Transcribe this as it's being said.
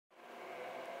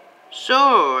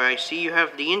So, I see you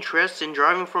have the interest in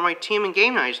driving for my team in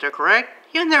game night, is that correct?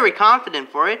 You're very confident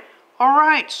for it.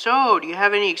 Alright, so, do you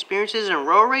have any experiences in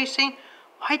road racing?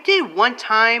 I did one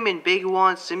time in Big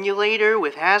One Simulator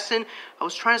with Hassan. I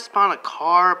was trying to spawn a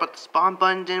car, but the spawn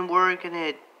button didn't work, and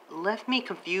it left me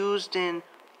confused and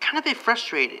kind of a bit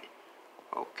frustrated.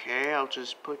 Okay, I'll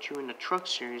just put you in the truck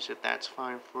series if that's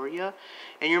fine for you.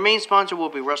 And your main sponsor will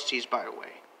be Rusty's, by the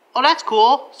way. Oh, that's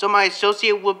cool. So my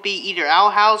associate would be either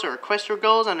Owl House or Equestria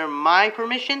Goals under my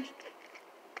permission?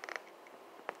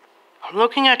 I'm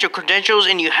looking at your credentials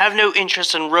and you have no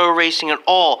interest in road racing at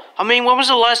all. I mean, when was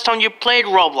the last time you played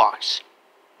Roblox?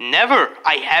 Never.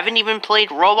 I haven't even played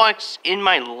Roblox in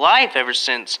my life ever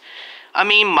since. I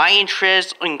mean, my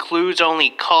interest includes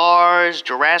only cars,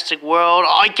 Jurassic World.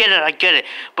 Oh, I get it.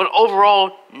 But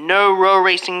overall, no road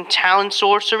racing talent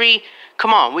sorcery.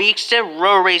 Come on, we accept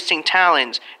road racing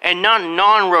talents and not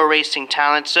non-road racing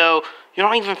talents, so you're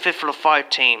not even fit for the 5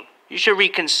 team. You should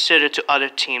reconsider to other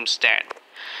teams instead.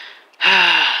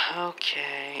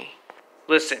 Okay.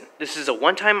 Listen, this is a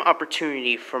one-time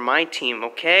opportunity for my team,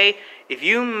 okay? If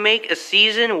you make a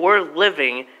season worth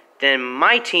living, then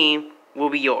my team will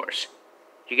be yours.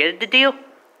 You get the deal?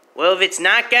 Well, if it's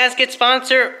not Gasket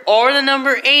sponsor or the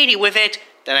number 80 with it,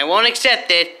 then I won't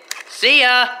accept it. See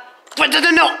ya!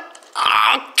 No!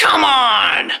 Oh, come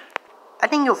on! I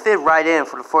think you'll fit right in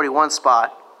for the 41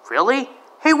 spot. Really?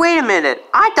 Hey, wait a minute.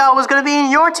 I thought it was going to be in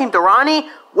your team, Durrani.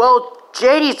 Well,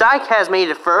 JD's Diecasts made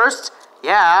it first.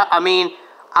 Yeah, I mean,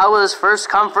 I was first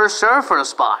come, first serve for the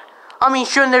spot. I mean,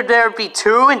 shouldn't there be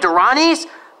 2 in Durrani's?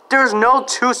 There's no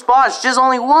 2 spots, just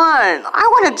only 1. I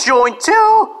want to join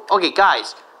too. Okay,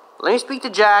 guys, let me speak to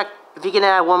Jack if he can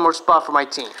add 1 more spot for my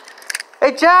team.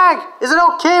 Hey, Jack, is it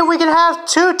okay if we can have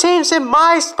 2 teams in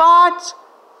my spot?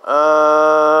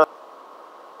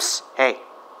 Psst, hey, do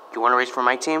you want to race for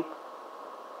my team?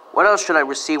 What else should I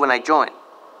receive when I join?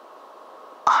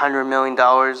 $100 million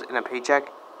in a paycheck?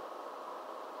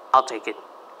 I'll take it.